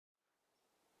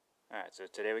Alright, so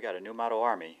today we got a new model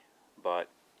Army, but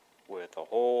with a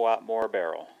whole lot more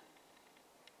barrel.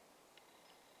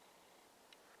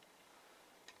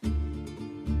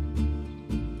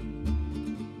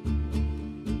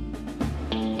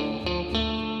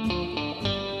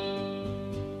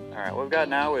 Alright, what we've got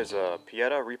now is a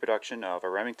Pietta reproduction of a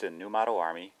Remington new model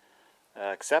Army,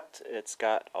 except it's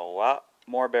got a lot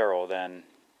more barrel than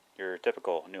your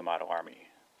typical new model Army.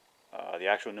 The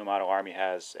actual new model Army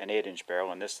has an 8-inch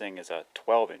barrel, and this thing is a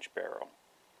 12-inch barrel.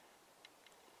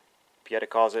 Pietta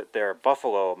calls it their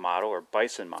Buffalo model or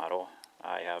Bison model.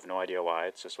 I have no idea why,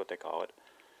 it's just what they call it.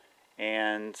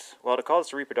 And, well, to call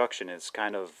this a reproduction is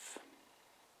kind of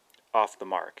off the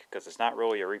mark, because it's not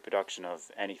really a reproduction of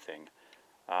anything.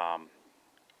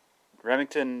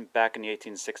 Remington, back in the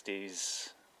 1860s,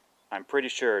 I'm pretty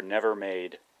sure never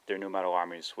made their new model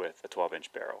Armies with a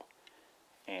 12-inch barrel.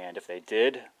 And if they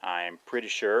did, I'm pretty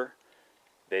sure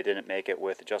they didn't make it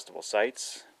with adjustable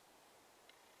sights.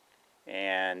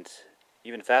 And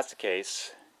even if that's the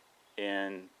case,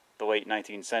 in the late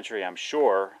 19th century, I'm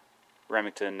sure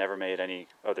Remington never made any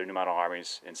of their new model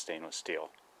Armies in stainless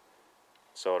steel.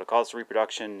 So to call this a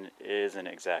reproduction isn't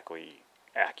exactly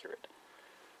accurate.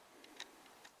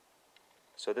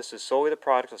 So this is solely the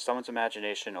product of someone's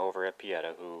imagination over at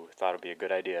Pietta, who thought it would be a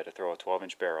good idea to throw a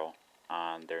 12-inch barrel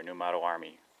on their new model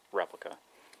Army replica,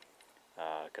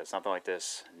 because something like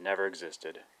this never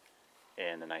existed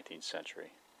in the 19th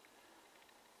century.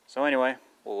 So anyway,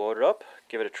 we'll load it up,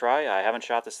 give it a try. I haven't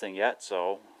shot this thing yet,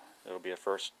 so it'll be a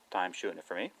first time shooting it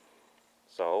for me.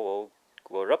 So we'll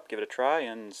load it up, give it a try,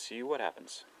 and see what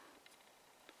happens.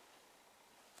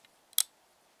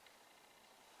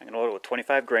 I'm going to load it with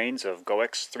 25 grains of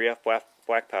GoX 3F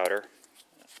black powder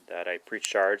that I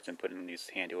pre-charged and put in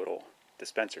these handy little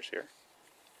dispensers here.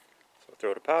 So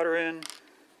throw the powder in,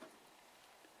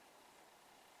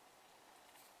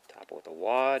 top it with a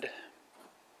wad,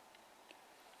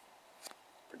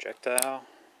 projectile,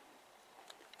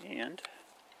 and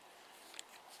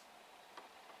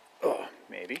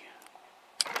maybe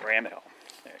ram it home.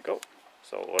 There you go.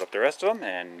 So load up the rest of them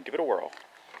and give it a whirl.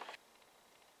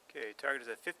 Okay, target is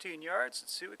at 15 yards.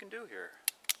 Let's see what we can do here.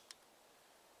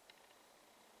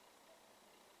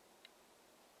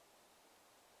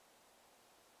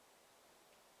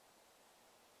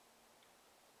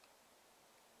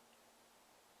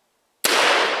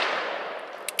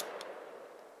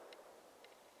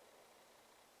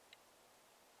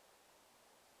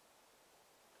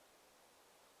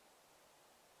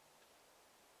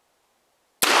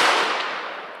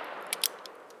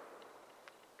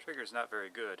 Trigger's not very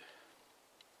good.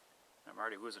 I'm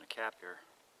already losing a cap here.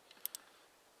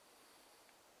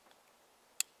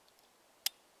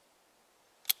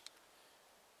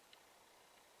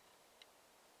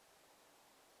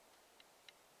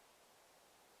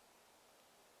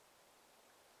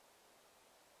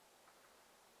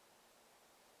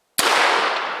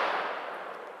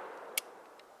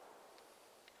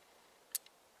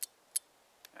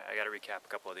 I gotta recap a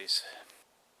couple of these.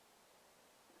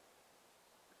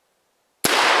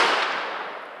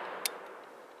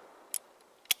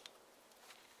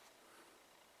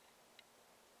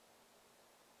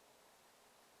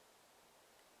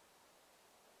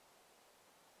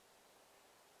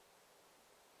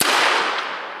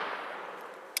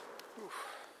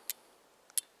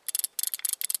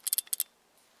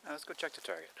 Now let's go check the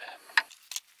target.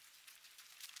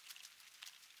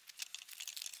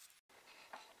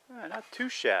 Not too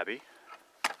shabby.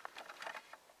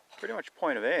 Pretty much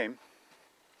point of aim.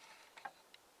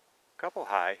 Couple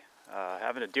high.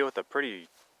 Having to deal with a pretty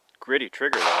gritty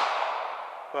trigger though.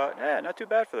 But yeah, not too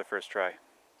bad for the first try.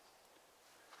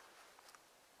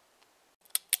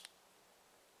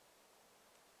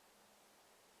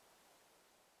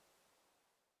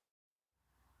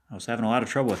 I was having a lot of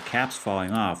trouble with caps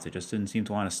falling off. They just didn't seem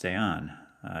to want to stay on.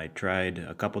 I tried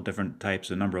a couple different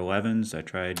types of number 11s. I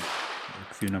tried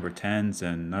a few number 10s,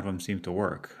 and none of them seemed to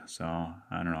work. So,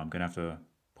 I don't know. I'm going to have to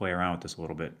play around with this a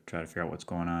little bit, try to figure out what's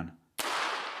going on.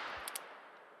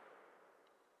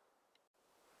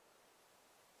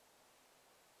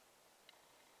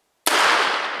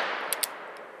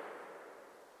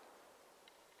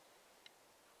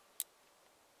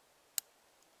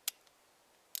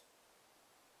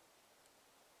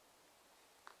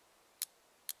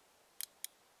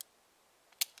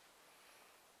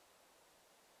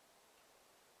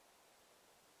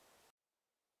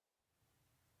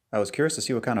 I was curious to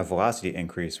see what kind of velocity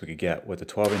increase we could get with the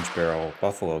 12-inch barrel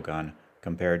Buffalo gun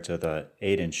compared to the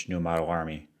 8-inch new model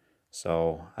Army.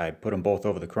 So I put them both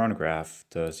over the chronograph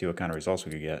to see what kind of results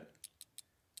we could get.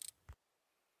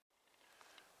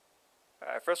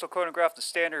 Alright, first we'll chronograph the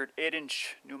standard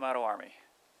 8-inch New Model Army.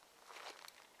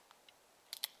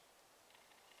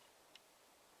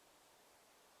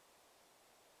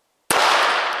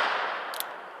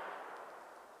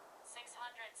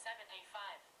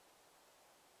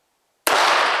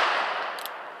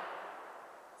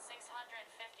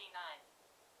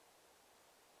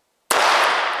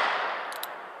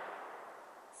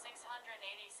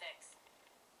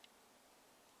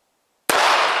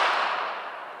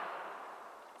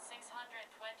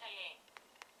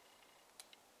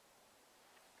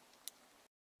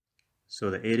 So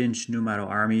the 8-inch New Model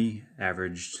Army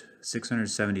averaged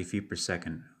 670 feet per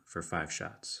second for 5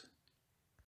 shots.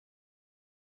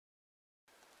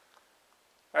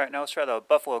 Alright, now let's try the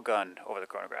Buffalo gun over the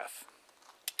chronograph.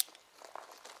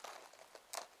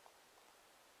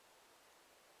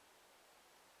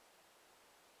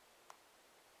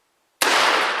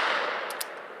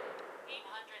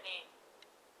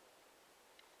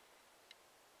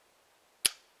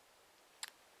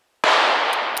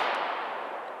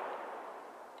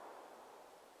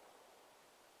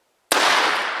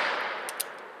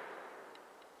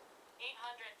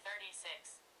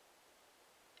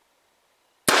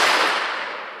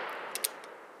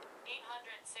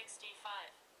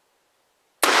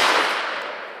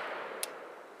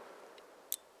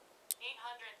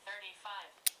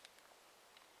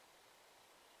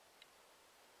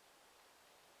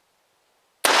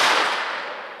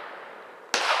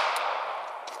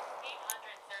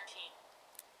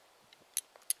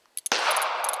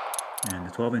 And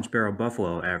the 12-inch barrel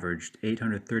Buffalo averaged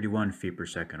 831 feet per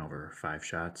second over 5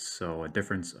 shots, so a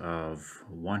difference of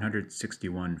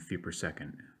 161 feet per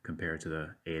second compared to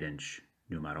the 8-inch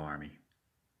New Model Army.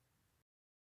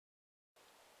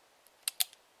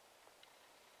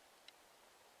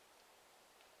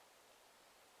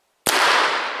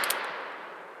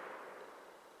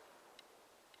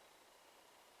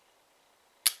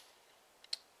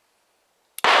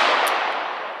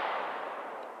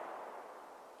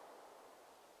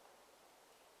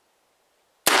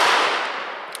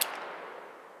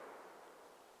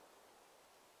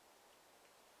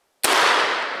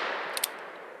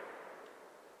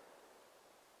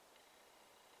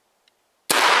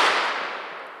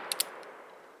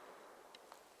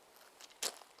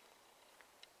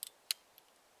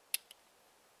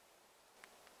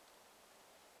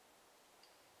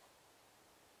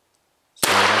 So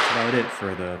that's about it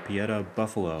for the Pietta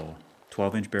Buffalo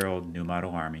 12-inch barrel New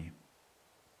Model Army.